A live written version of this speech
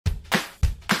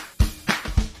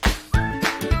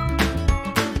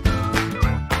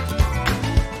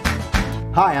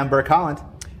Hi, I'm Burke Holland.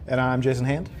 And I'm Jason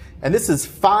Hand. And this is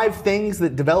 5 things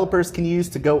that developers can use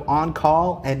to go on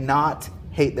call and not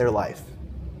hate their life.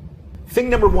 Thing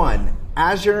number 1,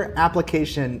 Azure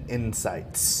Application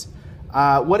Insights.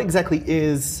 What exactly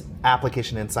is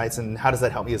Application Insights and how does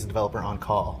that help me as a developer on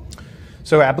call?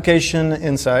 So Application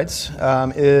Insights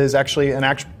is actually an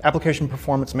application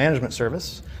performance management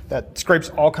service that scrapes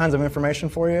all kinds of information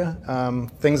for you.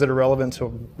 Things that are relevant to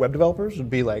web developers would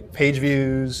be like page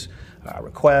views,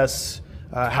 requests,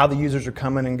 how the users are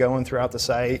coming and going throughout the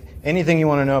site. Anything you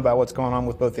want to know about what's going on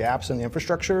with both the apps and the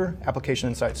infrastructure, Application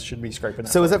Insights should be scraping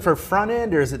that. So is it for front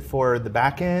end or is it for the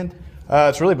back end?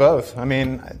 It's really both. I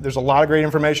mean, there's a lot of great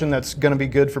information that's going to be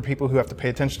good for people who have to pay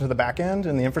attention to the back end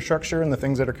and the infrastructure and the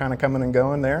things that are kind of coming and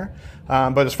going there.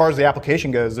 But as far as the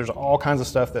application goes, there's all kinds of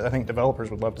stuff that I think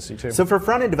developers would love to see too. So for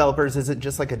front-end developers, is it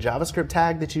just like a JavaScript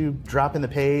tag that you drop in the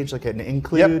page, like an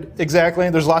include? Yep, exactly.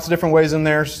 There's lots of different ways in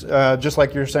there. Just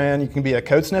like you're saying, you can be a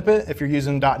code snippet. If you're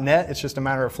using .NET, it's just a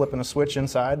matter of flipping a switch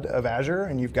inside of Azure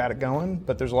and you've got it going.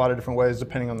 But there's a lot of different ways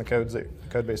depending on the code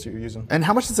base that you're using. And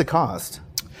how much does it cost?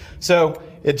 So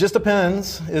it just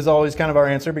depends is always kind of our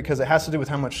answer because it has to do with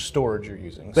how much storage you're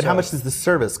using. But how much does the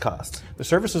service cost? The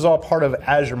service is all part of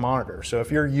Azure Monitor. So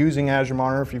if you're using Azure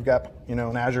Monitor, if you've got an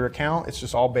Azure account, it's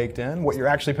just all baked in. What you're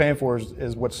actually paying for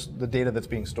is what's the data that's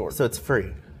being stored. So it's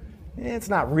free? It's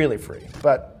not really free,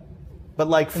 but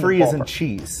like free isn't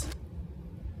cheese.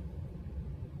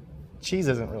 Cheese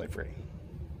isn't really free.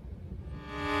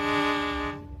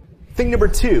 Thing number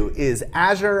 2 is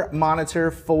Azure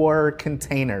Monitor for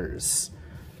containers.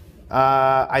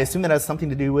 I assume that has something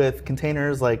to do with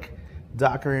containers like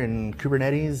Docker and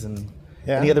Kubernetes and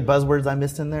any other buzzwords I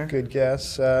missed in there? Good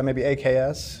guess. Maybe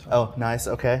AKS. Oh, nice.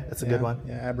 Okay, that's a good one.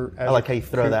 Yeah, I like how you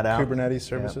throw that out. Kubernetes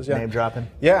services. Name dropping.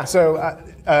 Yeah. So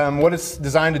what it's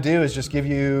designed to do is just give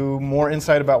you more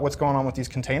insight about what's going on with these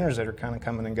containers that are kind of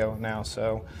coming and going now.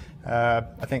 So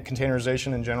I think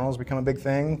containerization in general has become a big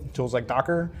thing. Tools like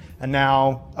Docker, and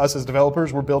now us as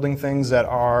developers, we're building things that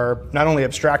are not only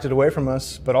abstracted away from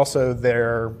us, but also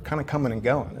they're kind of coming and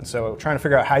going. And so trying to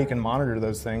figure out how you can monitor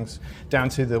those things down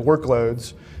to the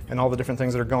workloads and all the different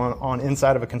things that are going on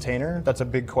inside of a container, that's a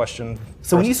big question.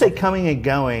 So when you say coming and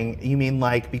going, you mean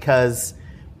like because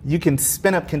you can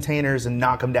spin up containers and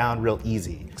knock them down real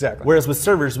easy. Exactly. Whereas with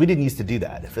servers, we didn't used to do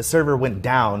that. If a server went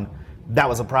down, that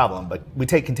was a problem, but we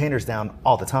take containers down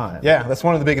all the time. Yeah, that's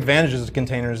one of the big advantages of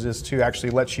containers is to actually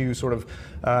let you sort of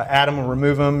add them or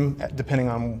remove them depending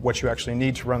on what you actually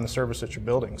need to run the service that you're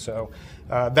building. So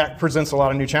that presents a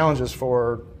lot of new challenges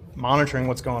for monitoring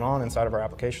what's going on inside of our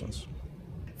applications.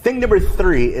 Thing number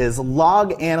 3 is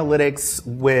log analytics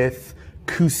with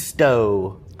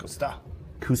Cousteau.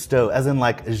 Cousteau, as in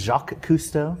like Jacques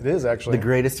Cousteau. It is actually. The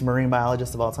greatest marine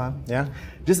biologist of all time. Yeah.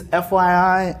 Just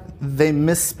FYI, they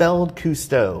misspelled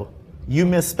Cousteau. You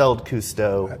misspelled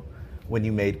Cousteau when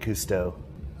you made Cousteau.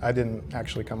 I didn't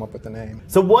actually come up with the name.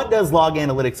 So what does log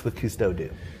analytics with Cousteau do?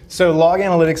 So log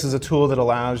analytics is a tool that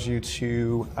allows you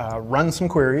to run some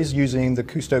queries using the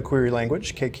Cousteau query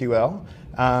language, KQL,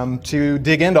 to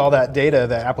dig into all that data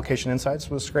that Application Insights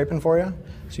was scraping for you.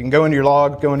 So you can go into your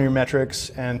log, go into your metrics,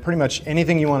 and pretty much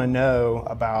anything you want to know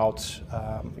about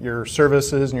your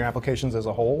services and your applications as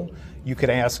a whole, it could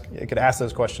ask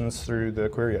those questions through the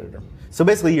query editor. So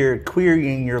basically you're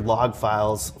querying your log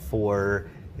files for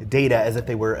data as if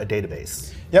they were a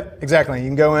database. Yep, exactly. You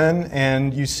can go in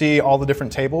and you see all the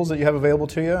different tables that you have available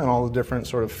to you and all the different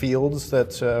sort of fields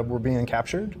that were being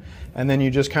captured. And then you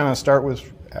just kind of start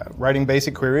with writing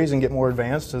basic queries and get more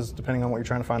advanced depending on what you're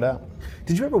trying to find out.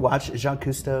 Did you ever watch Jacques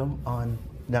Cousteau on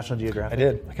National Geographic? I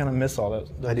did. I kind of miss all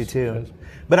that. I do too.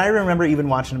 But I remember even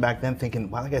watching him back then thinking,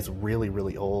 wow, that guy's really,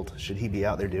 really old. Should he be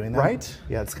out there doing that? Right?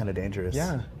 Yeah, it's kind of dangerous.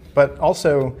 Yeah. But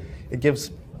also, it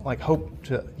gives like hope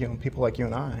to people like you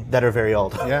and I. That are very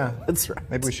old. Yeah. That's right.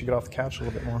 Maybe we should get off the couch a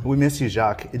little bit more. We miss you,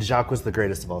 Jacques. Jacques was the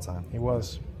greatest of all time. He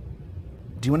was.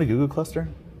 Do you want a Google cluster?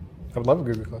 I would love a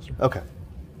Google cluster. Okay.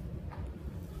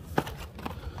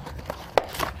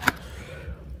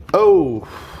 Oh!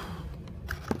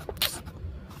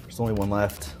 There's only one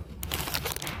left.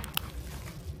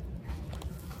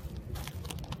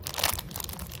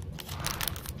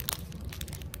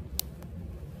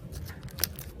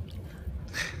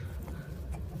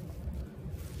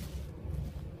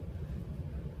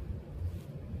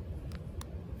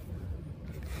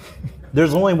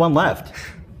 There's only one left.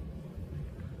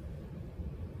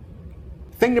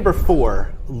 Thing number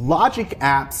 4, Logic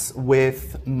Apps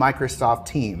with Microsoft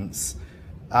Teams.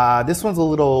 This one's a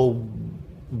little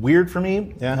weird for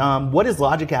me. Yeah. What is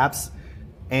Logic Apps,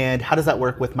 and how does that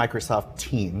work with Microsoft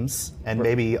Teams? And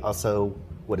maybe also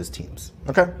what is Teams?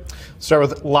 Okay. Start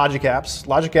with Logic Apps.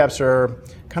 Logic Apps are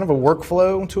kind of a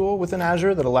workflow tool within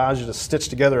Azure that allows you to stitch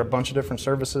together a bunch of different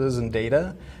services and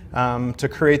data to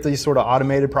create these sort of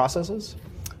automated processes.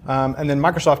 And then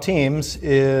Microsoft Teams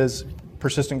is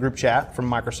persistent group chat from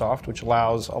Microsoft, which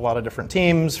allows a lot of different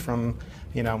teams from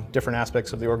different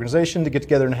aspects of the organization to get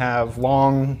together and have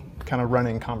long kind of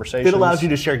running conversations. It allows you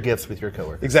to share GIFs with your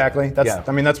coworkers. Exactly.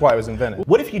 That's why it was invented.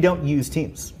 What if you don't use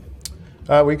Teams?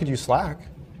 We could use Slack.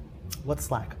 What's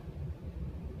Slack?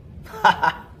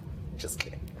 Just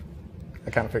kidding. I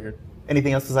kind of figured.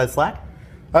 Anything else besides Slack?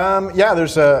 Yeah,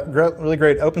 there's a really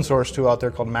great open source tool out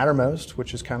there called Mattermost,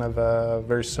 which is kind of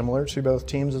very similar to both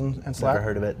Teams and Slack. Never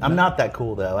heard of it. I'm not that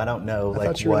cool though. I don't know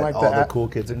what all the cool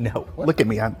kids are. No, look at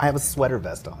me. I have a sweater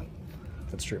vest on.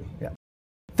 That's true. Yeah.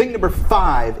 Thing number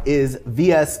 5 is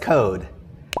VS Code.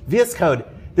 VS Code.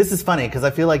 This is funny because I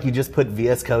feel like you just put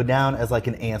VS Code down as like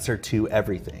an answer to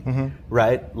everything,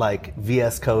 right? Like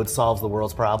VS Code solves the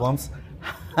world's problems.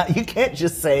 You can't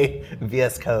just say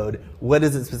VS Code. What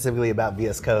is it specifically about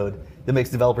VS Code that makes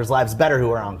developers' lives better who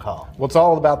are on call? Well, it's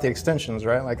all about the extensions,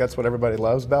 right? Like that's what everybody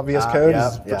loves about VS Code.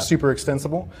 It's super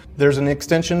extensible. There's an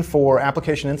extension for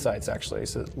application insights, actually,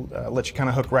 so it lets you kind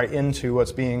of hook right into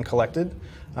what's being collected.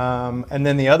 And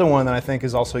then the other one that I think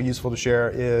is also useful to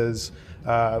share is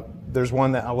there's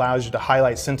one that allows you to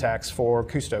highlight syntax for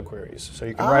Kusto queries. So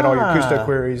you can write all your Kusto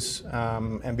queries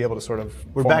and be able to sort of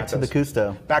We're back to the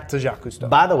Kusto. Back to Jacques Cousteau.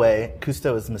 By the way,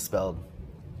 Kusto is misspelled.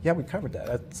 Yeah, we covered that.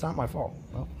 It's not my fault.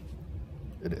 Well,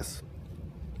 it is.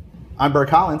 I'm Burke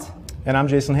Collins. And I'm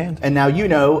Jason Hand. And now you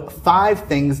know 5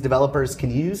 things developers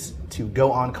can use to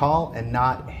go on call and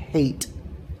not hate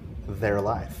their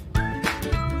life.